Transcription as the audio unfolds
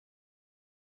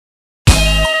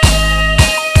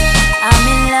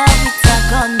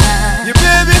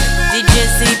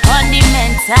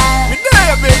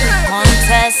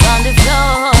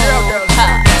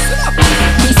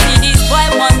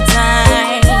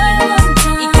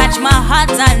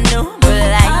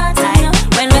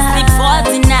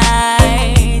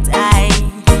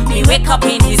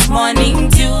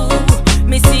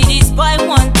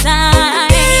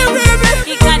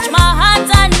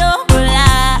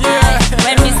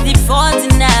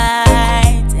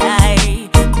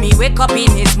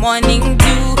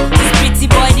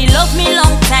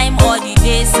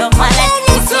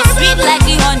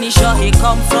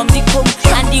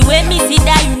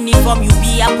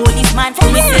policeman.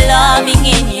 Miss the loving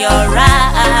in your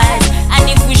eyes. And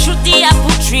if we shoot the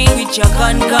apple tree with your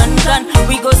gun,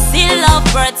 we go see love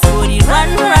birds go the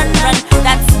run.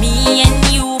 That's me and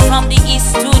you from the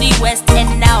east to the west.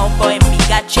 And now boy, me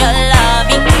got your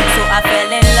loving. So I fell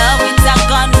in love with a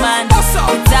gunman.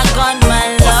 With a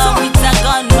gunman, love with a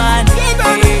gunman.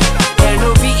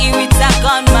 LOVE with a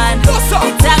gunman.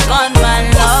 With a gunman,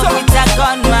 love with a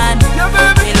gunman.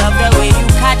 Me love the way you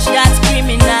catch that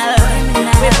criminal.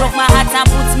 We broke my heart and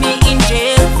put me in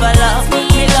jail for love. Me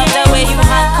love the way you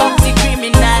handcuff the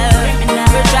criminal.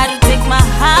 We try to take my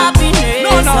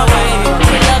happiness away.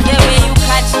 Me love the way you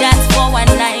catch that for one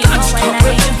night.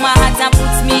 We took my heart and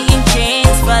put me in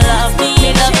chains for love. Me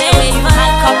love the way you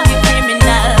handcuff the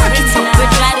criminal. We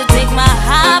try to take my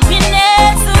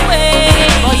happiness away.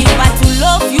 But you got to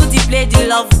love you to play the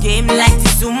love game like the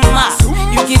Zumba.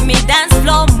 You give me dance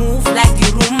floor move like the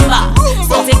rumba.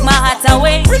 So take my heart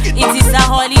away, it is a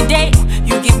holiday.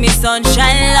 You give me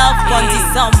sunshine love for the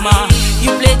summer.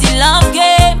 You play the love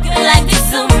game like the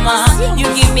Zumba. You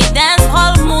give me dance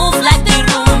hall move like the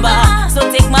rumba.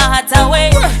 So take my heart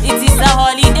away, it is a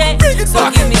holiday. So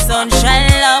give me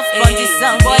sunshine love for the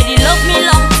summer. Boy, they love me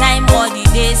long time, all the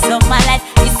days of my life.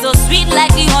 It's so sweet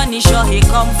like the honey, sure he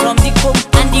come from the comb.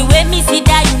 And the way me see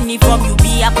that uniform, you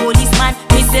be a policeman.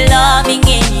 Miss the loving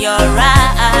in your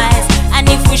eyes. And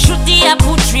if we shoot the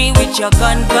apple tree with your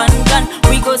gun,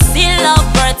 we go see love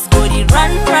birds go the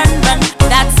run.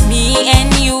 That's me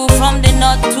and you from the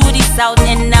north to the south.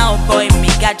 And now boy, me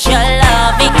got your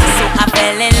loving. So I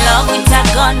fell in love with a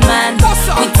gunman.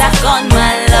 With a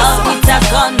gunman, love with a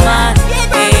gunman.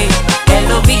 Hey,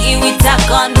 LOVE with a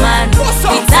gunman.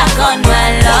 With a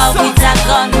gunman, love with a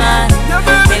gunman.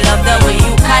 Me love the way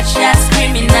you catch that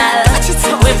criminal.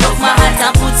 We broke my heart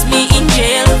and put me in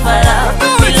jail for love.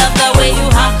 Me love the way you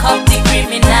handcuff the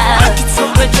criminal.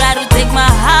 We try to take my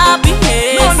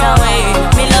happiness away.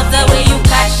 Me love the way you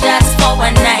catch that for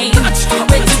one night.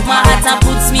 We took my heart and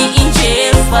put me in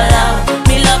jail for love.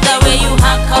 Me love the way you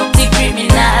handcuff the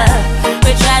criminal.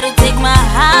 We try to take my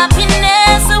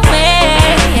happiness away.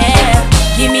 Yeah.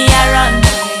 Give me a run,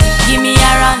 give me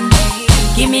a run,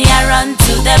 give me a run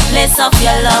to the place of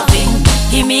your loving.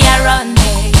 Give me a run,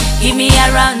 give me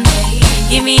a run,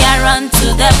 give me a run to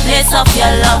the place of your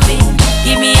loving.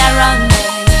 Give me a run,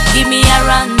 give me a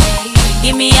run,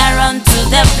 give me a run to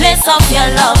the place of your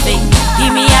loving.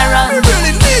 Give me a run,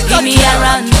 give me a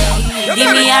run,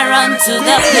 give me a run to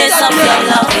the place of your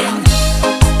loving.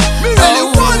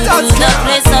 Oh, to the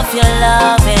place of your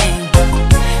loving,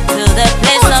 to the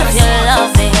place of your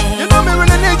loving. You know me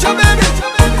really need you, baby.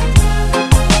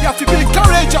 You have to be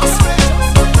courageous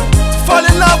to fall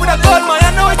in love with a gunman,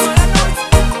 I know it.